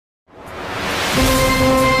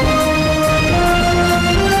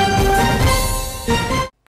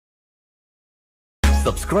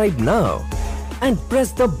subscribe now and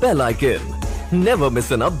press the bell icon. Never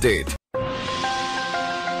miss an update.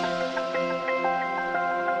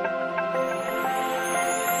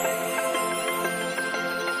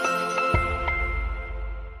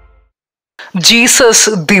 Jesus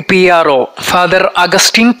the PRO father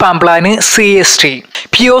Augustine Pamplany CST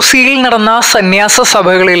POCയിൽ നടന്ന സന്യാസ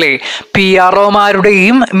സഭകളിലെ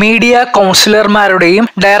PROമാരുടെയും media കൗൺസിലർമാരുടെയും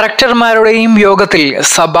ഡയറക്ടർമാരുടെയും യോഗത്തിൽ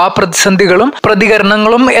സഭാ പ്രതിസന്ധികളും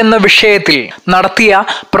പ്രതികരണങ്ങളും എന്ന വിഷയത്തിൽ നടത്തിയ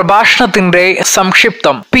പ്രഭാഷണത്തിന്റെ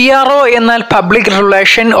സംക്ഷിപ്തം. PRO എന്നാൽ പബ്ലിക്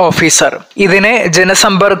റിലേഷൻ ഓഫീസർ. ഇതിനെ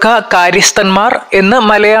ജനസമ്പർക്ക കാര്യസ്ഥന്മാർ എന്ന്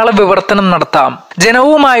മലയാള വിവർത്തനം നടത്താം.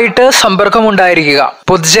 ജനവുമായിട്ട് സമ്പർക്കമുണ്ടായിരിക്കുക,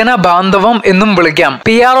 പൊതുജന ബാന്ധവം എന്നും വിളിക്കാം.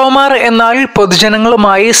 PROമാർ എന്നാൽ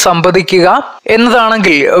പൊതുജനങ്ങളുമായി സംവദിക്കുക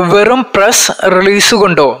എന്നതാണെങ്കിൽ വെറും പ്രസ് റിലീസ്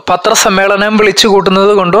കൊണ്ടോ പത്രസമ്മേളനം വിളിച്ചു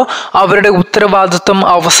കൂട്ടുന്നത് കൊണ്ടോ അവരുടെ ഉത്തരവാദിത്വം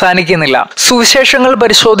അവസാനിക്കുന്നില്ല. സുവിശേഷങ്ങൾ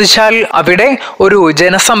പരിശോധിച്ചാൽ അവിടെ ഒരു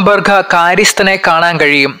ജനസമ്പർക്ക കാര്യസ്ഥനെ കാണാൻ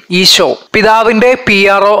കഴിയും. ഈശോ, പിതാവിന്റെ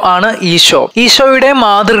PRO ആണ് ഈശോ. ഈശോയുടെ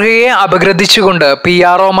മാതൃകയെ അപഗ്രഥിച്ചുകൊണ്ട്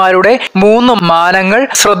PROമാരുടെ 3 മാനങ്ങൾ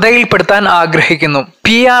ശ്രദ്ധയിൽപ്പെടുത്താൻ ആഗ്രഹിക്കുന്നു.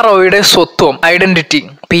 PROയുടെ സ്വത്വം, ഐഡന്റിറ്റി.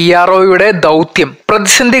 PROയുടെ ദൗത്യം,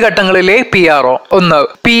 പ്രതിസന്ധി ഘട്ടങ്ങളിലെ PRO. 1.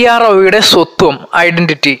 PROയുടെ സ്വത്വം,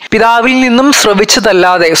 ഐഡന്റിറ്റി. പിതാവിൽ നിന്നും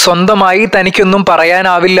ശ്രവിച്ചതല്ലാതെ സ്വന്തമായി തനിക്കൊന്നും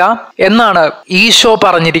പറയാനാവില്ല എന്നാണ് ഈശോ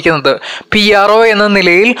പറഞ്ഞിരിക്കുന്നത്. PRO എന്ന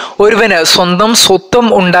നിലയിൽ ഒരുവന് സ്വന്തം സ്വത്വം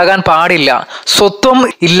ഉണ്ടാകാൻ പാടില്ല. സ്വത്വം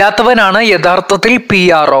ഇല്ലാത്തവനാണ് യഥാർത്ഥത്തിൽ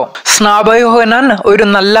PRO. സ്നാപയോഹന്നാൻ ഒരു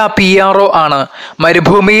നല്ല PRO ആണ്.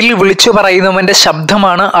 മരുഭൂമിയിൽ വിളിച്ചു പറയുന്നവന്റെ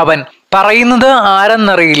ശബ്ദമാണ് അവൻ. പറയുന്നത്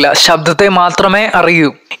ആരെന്നറിയില്ല, ശബ്ദത്തെ മാത്രമേ അറിയൂ.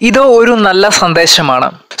 ഇത് ഒരു നല്ല സന്ദേശമാണ്.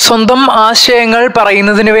 സ്വന്തം ആശയങ്ങൾ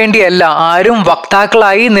പറയുന്നതിന് വേണ്ടിയല്ല ആരും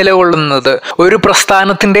വക്താക്കളായി നിലകൊള്ളുന്നത്. ഒരു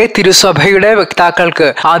പ്രസ്ഥാനത്തിന്റെ തിരുസഭയുടെ വക്താക്കൾക്ക്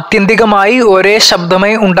ആത്യന്തികമായി ഒരേ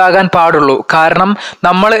ശബ്ദമേ ഉണ്ടാകാൻ പാടുള്ളൂ. കാരണം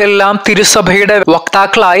നമ്മൾ എല്ലാം തിരുസഭയുടെ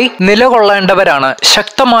വക്താക്കളായി നിലകൊള്ളേണ്ടവരാണ്.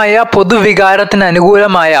 ശക്തമായ പൊതുവികാരത്തിന്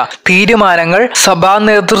അനുകൂലമായ തീരുമാനങ്ങൾ സഭാ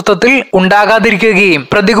നേതൃത്വത്തിൽ ഉണ്ടാകാതിരിക്കുകയും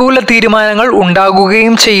പ്രതികൂല തീരുമാനങ്ങൾ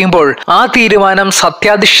ഉണ്ടാകുകയും ചെയ്യുമ്പോൾ ആ തീരുമാനം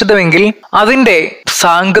സത്യാധിഷ്ഠിതമെങ്കിൽ അതിന്റെ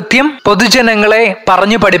സാങ്കത്യം പൊതുജനങ്ങളെ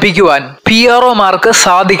പറഞ്ഞു പഠിപ്പിക്കുവാൻ PROമാർക്ക്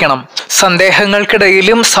സാധിക്കണം.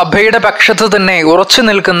 സന്ദേഹങ്ങൾക്കിടയിലും സഭയുടെ പക്ഷത്ത് തന്നെ ഉറച്ചു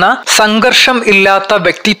നിൽക്കുന്ന സംഘർഷം ഇല്ലാത്ത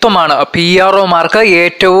വ്യക്തിത്വമാണ് PROമാർക്ക്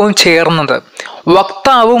ഏറ്റവും ചേർന്നത്.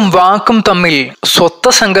 വക്താവും വാക്കും തമ്മിൽ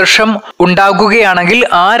സ്വത്വ സംഘർഷം ഉണ്ടാകുകയാണെങ്കിൽ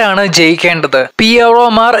ആരാണ് ജയിക്കേണ്ടത്?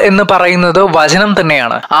 PROമാർ എന്ന് പറയുന്നത് വചനം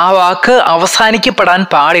തന്നെയാണ്. ആ വാക്ക് അവസാനിക്കപ്പെടാൻ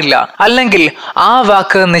പാടില്ല, അല്ലെങ്കിൽ ആ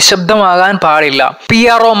വാക്ക് നിശബ്ദമാകാൻ പാടില്ല.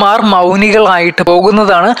 PROമാർ മൗനികളായിട്ട്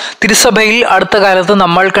പോകുന്നതാണ് തിരുസഭയിൽ അടുത്ത കാലത്ത്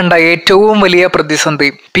നമ്മൾ കണ്ട ഏറ്റവും വലിയ പ്രതിസന്ധി.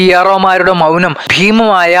 PROമാരുടെ മൗനം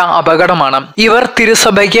ഭീമമായ അപകടമാണ്. ഇവർ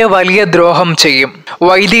തിരുസഭയ്ക്ക് വലിയ ദ്രോഹം ചെയ്യും.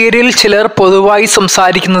 വൈദികരിൽ ചിലർ പൊതുവായി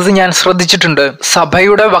സംസാരിക്കുന്നത് ഞാൻ ശ്രദ്ധിച്ചിട്ടുണ്ട്.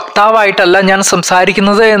 സഭയുടെ വക്താവായിട്ടല്ല ഞാൻ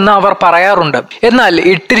സംസാരിക്കുന്നത് എന്ന് അവർ പറയാറുണ്ട്. എന്നാൽ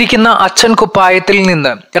ഇട്ടിരിക്കുന്ന അച്ഛൻ കുപ്പായത്തിൽ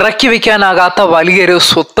നിന്ന് ഇറക്കി വെക്കാനാകാത്ത വലിയൊരു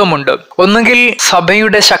സ്വത്വമുണ്ട്. ഒന്നുകിൽ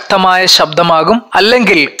സഭയുടെ ശക്തമായ ശബ്ദമാകും,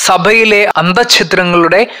 അല്ലെങ്കിൽ സഭയിലെ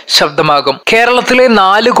അന്തഛിദ്രങ്ങളുടെ ശബ്ദമാകും. കേരളത്തിലെ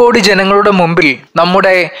 4 കോടി ജനങ്ങളുടെ മുമ്പിൽ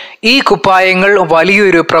നമ്മുടെ ഈ കുപ്പായങ്ങൾ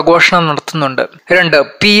വലിയൊരു പ്രഘോഷണം നടത്തുന്നുണ്ട്. 2.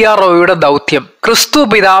 PROയുടെ ദൗത്യം. ക്രിസ്തു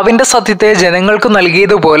പിതാവിന്റെ സത്യത്തെ ജനങ്ങൾക്ക്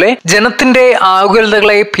നൽകിയതുപോലെ ജനത്തിന്റെ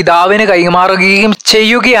ആകുലതകളെ പിതാവിന് കൈമാറുകയും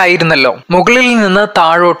ചെയ്യുകയായിരുന്നല്ലോ. മുകളിൽ നിന്ന്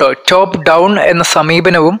താഴോട്ട്, ടോപ്പ് ഡൗൺ എന്ന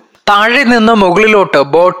സമീപനവും താഴെ നിന്ന് മുകളിലോട്ട്,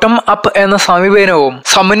 ബോട്ടം അപ്പ് എന്ന സമീപനവും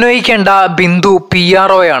സമന്വയിക്കേണ്ട ബിന്ദു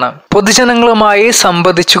PROയാണ്. പൊതുജനങ്ങളുമായി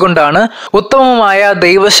സംവദിച്ചുകൊണ്ടാണ് ഉത്തമമായ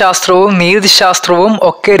ദൈവശാസ്ത്രവും നീതിശാസ്ത്രവും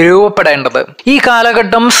ഒക്കെ രൂപപ്പെടേണ്ടത്. ഈ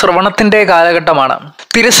കാലഘട്ടം ശ്രവണത്തിന്റെ കാലഘട്ടമാണ്.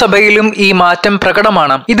 തിരുസഭയിലും ഈ മാറ്റം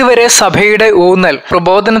പ്രകടമാണ്. ഇതുവരെ സഭയുടെ ഊന്നൽ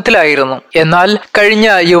പ്രബോധനത്തിലായിരുന്നു. എന്നാൽ കഴിഞ്ഞ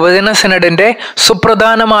യുവജന സിനഡിന്റെ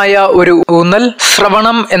സുപ്രധാനമായ ഒരു ഊന്നൽ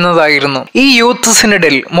ശ്രവണം എന്നതായിരുന്നു. ഈ യൂത്ത്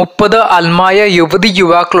സിനഡിൽ 30 അൽമായ യുവതി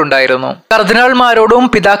യുവാക്കളുണ്ടായിരുന്നു. കർദിനാൾമാരോടും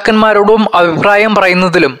പിതാക്കന്മാരോടും അഭിപ്രായം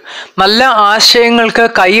പറയുന്നതിലും നല്ല ആശയങ്ങൾക്ക്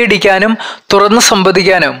കൈയടിക്കാനും തുറന്നു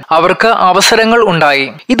സംവദിക്കാനും അവർക്ക് അവസരങ്ങൾ ഉണ്ടായി.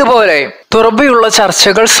 ഇതുപോലെ തുറവിയുള്ള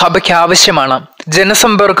ചർച്ചകൾ സഭയ്ക്ക് ആവശ്യമാണ്.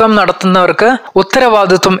 ജനസമ്പർക്കം നടത്തുന്നവർക്ക്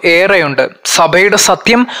ഉത്തരവാദിത്വം ഏറെയുണ്ട്. സഭയുടെ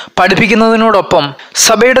സത്യം പഠിപ്പിക്കുന്നതിനോടൊപ്പം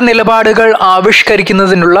സഭയുടെ നിലപാടുകൾ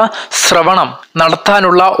ആവിഷ്കരിക്കുന്നതിനുള്ള ശ്രവണം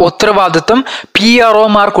നടത്താനുള്ള ഉത്തരവാദിത്വം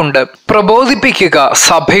PROമാർക്കുണ്ട്. പ്രബോധിപ്പിക്കുക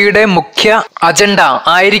സഭയുടെ മുഖ്യ അജണ്ട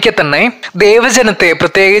ആയിരിക്കെ തന്നെ ദേവജനത്തെ,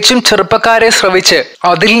 പ്രത്യേകിച്ചും ചെറുപ്പക്കാരെ ശ്രവിച്ച്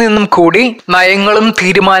അതിൽ നിന്നും കൂടി നയങ്ങളും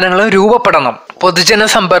തീരുമാനങ്ങളും രൂപപ്പെടണം. പൊതുജന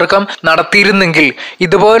സമ്പർക്കം നടത്തിയിരുന്നെങ്കിൽ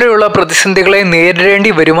ഇതുപോലെയുള്ള പ്രതിസന്ധികളെ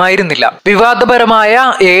നേരിടേണ്ടി വരുമായിരുന്നില്ല. വിവാദപരമായ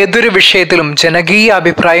ഏതൊരു വിഷയത്തിലും ജനകീയ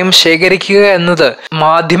അഭിപ്രായം ശേഖരിക്കുക എന്നത്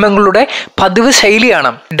മാധ്യമങ്ങളുടെ പതിവ്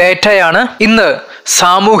ശൈലിയാണ്. ഡേറ്റയാണ് ഇന്ന്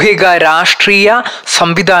സാമൂഹിക രാഷ്ട്രീയ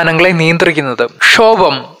സംവിധാനങ്ങളെ നിയന്ത്രിക്കുന്നത്.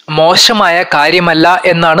 ക്ഷോഭം, മോശമായ കാര്യമല്ല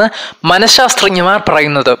എന്നാണ് മനഃശാസ്ത്രജ്ഞന്മാർ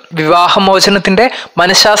പറയുന്നത്. വിവാഹമോചനത്തിന്റെ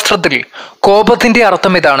മനഃശാസ്ത്രത്തിൽ കോപത്തിന്റെ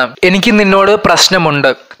അർത്ഥം ഇതാണ്: എനിക്ക് നിന്നോട്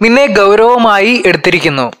പ്രശ്നമുണ്ട്, നിന്നെ ഗൗരവമായി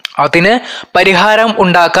എടുത്തിരിക്കുന്നു, അതിന് പരിഹാരം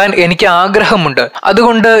ഉണ്ടാക്കാൻ എനിക്ക് ആഗ്രഹമുണ്ട്,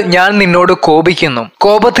 അതുകൊണ്ട് ഞാൻ നിന്നോട് കോപിക്കുന്നു.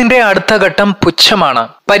 കോപത്തിന്റെ അടുത്ത ഘട്ടം പുച്ഛമാണ്.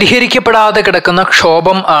 പരിഹരിക്കപ്പെടാതെ കിടക്കുന്ന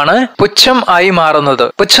ക്ഷോഭം ആണ് പുച്ഛം ആയി മാറുന്നത്.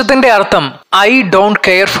 പുച്ഛത്തിന്റെ അർത്ഥം I don't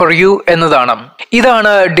care for you എന്നതാണ്.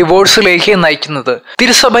 ഇതാണ് ഡിവോഴ്സിലേക്ക് നയിക്കുന്നത്.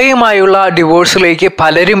 തിരുസഭയുമായുള്ള ഡിവോഴ്സിലേക്ക്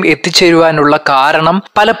പലരും എത്തിച്ചേരുവാനുള്ള കാരണം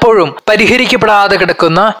പലപ്പോഴും പരിഹരിക്കപ്പെടാതെ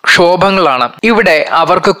കിടക്കുന്ന ക്ഷോഭങ്ങളാണ്. ഇവിടെ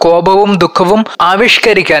അവർക്ക് കോപവും ദുഃഖവും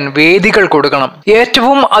ആവിഷ്കരിക്കാൻ വേദികൾ കൊടുക്കണം.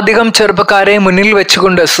 ഏറ്റവും അധികം ചെറുപ്പക്കാരെ മുന്നിൽ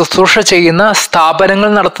വെച്ചുകൊണ്ട് ശുശ്രൂഷ ചെയ്യുന്ന സ്ഥാപനങ്ങൾ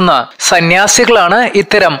നടത്തുന്ന സന്യാസികളാണ്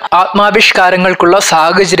ഇത്തരം ആത്മാവിഷ്കാരങ്ങൾക്കുള്ള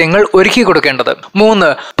സാഹചര്യങ്ങൾ ഒരുക്കി കൊടുക്കേണ്ടത്. 3.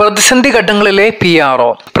 പ്രതിസന്ധി ഘട്ടങ്ങളിലെ PRO.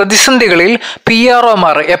 പ്രതിസന്ധികളിൽ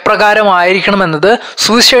PROമാർ എപ്രകാരമായിരിക്കണമെന്നത്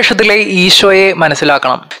സുവിശേഷത്തിലെ ഈശോയെ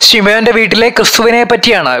മനസ്സിലാക്കണം. ശിമയോന്റെ വീട്ടിലെ ക്രിസ്തുവിനെ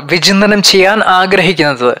പറ്റിയാണ് വിചിന്തനം ചെയ്യാൻ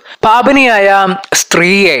ആഗ്രഹിക്കുന്നത്. പാപിനിയായ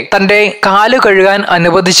സ്ത്രീയെ തന്റെ കാലു കഴുകാൻ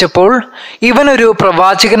അനുവദിച്ചപ്പോൾ ഇവനൊരു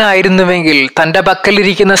പ്രവാചകനായിരുന്നുവെങ്കിൽ തന്റെ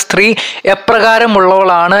പക്കലിരിക്കുന്ന സ്ത്രീ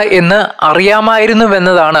എപ്രകാരമുള്ളവളാണ് എന്ന്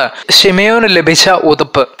അറിയാമായിരുന്നുവെന്നതാണ് ശിമയോന് ലഭിച്ച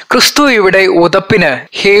ഉതപ്പ്. ക്രിസ്തു ഇവിടെ ഉതപ്പിന്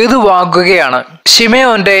ഹേതുവാകുകയാണ്.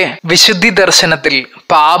 ശിമയോന്റെ വിശുദ്ധി ദർശനത്തിൽ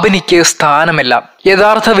പാപിനിക്ക് സ്ഥാനമില്ല.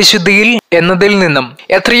 യഥാർത്ഥ വിശുദ്ധിയിൽ എന്നതിൽ നിന്നും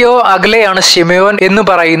എത്രയോ അകലെയാണ് ശിമയോൻ എന്ന്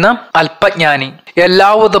പറയുന്ന അല്പജ്ഞാനി. എല്ലാ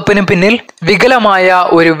ഉതപ്പിനും പിന്നിൽ വികലമായ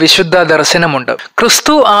ഒരു വിശുദ്ധ ദർശനമുണ്ട്.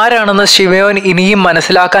 ക്രിസ്തു ആരാണെന്ന് ശിമയോൻ ഇനിയും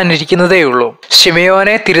മനസ്സിലാക്കാനിരിക്കുന്നതേയുള്ളൂ.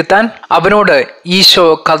 ശിമയോനെ തിരുത്താൻ അവനോട് ഈശോ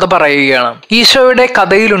കഥ പറയുകയാണ്. ഈശോയുടെ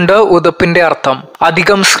കഥയിലുണ്ട് ഉതപ്പിന്റെ അർത്ഥം: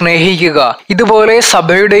 അധികം സ്നേഹിക്കുക. ഇതുപോലെ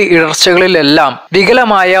സഭയുടെ ഇടർച്ചകളിലെല്ലാം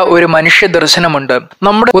വികലമായ ഒരു മനുഷ്യ ദർശനമുണ്ട്.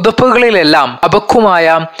 നമ്മുടെ ഉതപ്പുകളിലെല്ലാം അപക്വമായ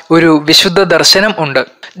ഒരു വിശുദ്ധ ദർശനം ഉണ്ട്.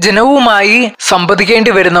 ജനവുമായി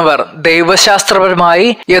സംവദിക്കേണ്ടി വരുന്നവർ ദൈവശാസ്ത്രപരമായി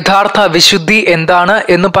യഥാർത്ഥ വിശുദ്ധി എന്താണ്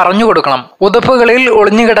എന്ന് പറഞ്ഞു കൊടുക്കണം. ഉതപ്പുകളിൽ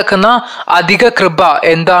ഒളിഞ്ഞുകിടക്കുന്ന അധിക കൃപ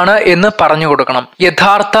എന്താണ് എന്ന് പറഞ്ഞു കൊടുക്കണം.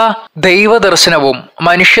 യഥാർത്ഥ ദൈവദർശനവും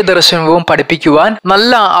മനുഷ്യ ദർശനവും പഠിപ്പിക്കുവാൻ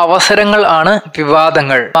നല്ല അവസരങ്ങൾ ആണ്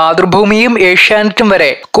വിവാദങ്ങൾ. മാതൃഭൂമിയും ഏഷ്യാനെറ്റും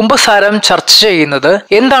വരെ കുംഭസാരം ചർച്ച ചെയ്യുന്നത്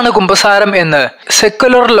എന്താണ് കുംഭസാരം എന്ന്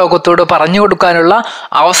സെക്കുലർ ലോകത്തോട് പറഞ്ഞു കൊടുക്കാനുള്ള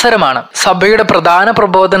അവസരമാണ്. സഭയുടെ പ്രധാന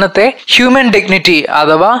പ്രബോധനത്തെ ഹ്യൂമൻ ഡിഗ്നിറ്റി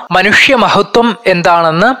അഥവാ മനുഷ്യ മഹത്വം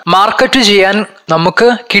എന്താണെന്ന് മാർക്കറ്റ് ചെയ്യാൻ നമുക്ക്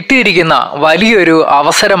കിട്ടിയിരിക്കുന്ന വലിയൊരു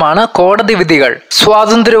അവസരമാണ് കോടതി വിധികൾ.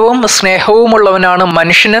 സ്വാതന്ത്ര്യവും സ്നേഹവുമുള്ളവനാണ്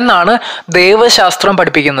മനുഷ്യനെന്നാണ് ദൈവശാസ്ത്രം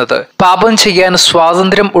പഠിപ്പിക്കുന്നത്. പാപം ചെയ്യാൻ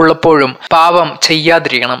സ്വാതന്ത്ര്യം ഉള്ളപ്പോഴും പാപം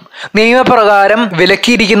ചെയ്യാതിരിക്കണം. നിയമപ്രകാരം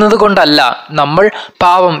വിലക്കിയിരിക്കുന്നത് കൊണ്ടല്ല നമ്മൾ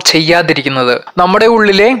പാപം ചെയ്യാതിരിക്കുന്നത്. നമ്മുടെ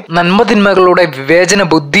ഉള്ളിലെ നന്മതിന്മകളുടെ വിവേചന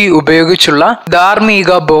ബുദ്ധി ഉപയോഗിച്ചുള്ള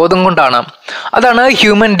ധാർമ്മിക ബോധം കൊണ്ടാണ്. അതാണ്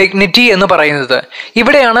ഹ്യൂമൻ ഡിഗ്നിറ്റി എന്ന് പറയുന്നത്.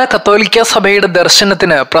 ഇവിടെയാണ് കത്തോലിക്ക സഭയുടെ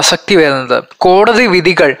ദർശനത്തിന് പ്രസക്തി വരുന്നത്. കോടതി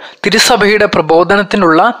വിധികൾ തിരുസഭയുടെ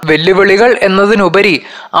പ്രബോധനത്തിനുള്ള വെല്ലുവിളികൾ എന്നതിനുപരി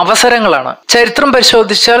അവസരങ്ങളാണ്. ചരിത്രം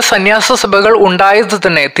പരിശോധിച്ചാൽ സന്യാസ സഭകൾ ഉണ്ടായത്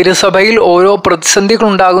തന്നെ തിരുസഭയിൽ ഓരോ പ്രതിസന്ധികൾ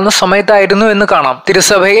ഉണ്ടാകുന്ന സമയത്തായിരുന്നു എന്ന് കാണാം.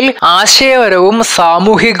 തിരുസഭയിൽ ആശയപരവും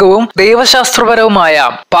സാമൂഹികവും ദൈവശാസ്ത്രപരവുമായ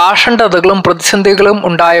പാഷണ്ഡതകളും പ്രതിസന്ധികളും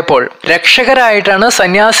ഉണ്ടായപ്പോൾ രക്ഷകരായിട്ടാണ്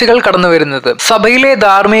സന്യാസികൾ കടന്നു വരുന്നത്. സഭയിലെ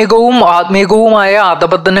ധാർമ്മികവും ആത്മീകവുമായ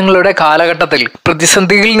അധപതനങ്ങളുടെ കാലഘട്ടത്തിൽ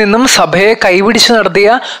പ്രതിസന്ധിയിൽ നിന്നും സഭയെ കൈപിടിച്ചു നടത്തിയ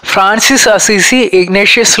Francis Assisi,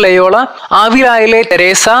 Ignatius Loyola, ആവിലായിലെ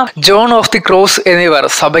Teresa, John of the cross എന്നിവർ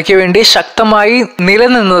സഭയ്ക്ക് വേണ്ടി ശക്തമായി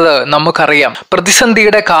നിലനിന്നത് നമുക്കറിയാം.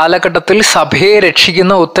 പ്രതിസന്ധിയുടെ കാലഘട്ടത്തിൽ സഭയെ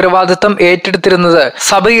രക്ഷിക്കുന്ന ഉത്തരവാദിത്തം ഏറ്റെടുത്തിരുന്നത്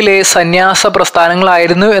സഭയിലെ സന്യാസ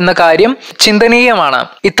പ്രസ്ഥാനങ്ങളായിരുന്നു എന്ന കാര്യം ചിന്തനീയമാണ്.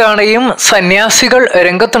 ഇത്തവണയും സന്യാസികൾ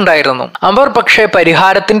രംഗത്തുണ്ടായിരുന്നു. അവർ പക്ഷേ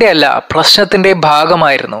പരിഹാരത്തിന്റെ അല്ല, പ്രശ്നത്തിന്റെ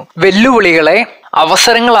ഭാഗമായിരുന്നു. വെല്ലുവിളികളെ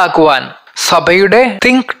അവസരങ്ങളാക്കുവാൻ സഭയുടെ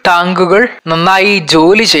തിങ്ക് ടാങ്കുകൾ നന്നായി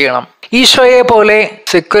ജോലി ചെയ്യണം. ഈശോയെ പോലെ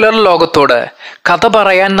സെക്കുലർ ലോകത്തോട് കഥ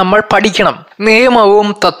പറയാൻ നമ്മൾ പഠിക്കണം. നിയമവും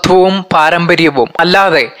തത്വവും പാരമ്പര്യവും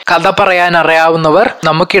അല്ലാതെ കഥ പറയാൻ അറിയാവുന്നവർ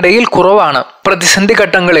നമുക്കിടയിൽ കുറവാണ്. പ്രതിസന്ധി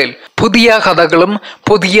ഘട്ടങ്ങളിൽ പുതിയ കഥകളും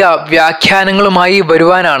പുതിയ വ്യാഖ്യാനങ്ങളുമായി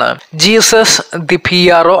വരുവാനാണ് ജീസസ് ദി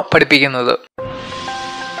PRO പഠിപ്പിക്കുന്നത്.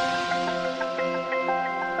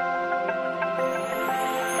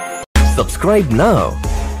 Subscribe now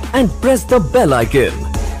and press the bell icon.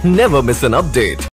 Never miss an update.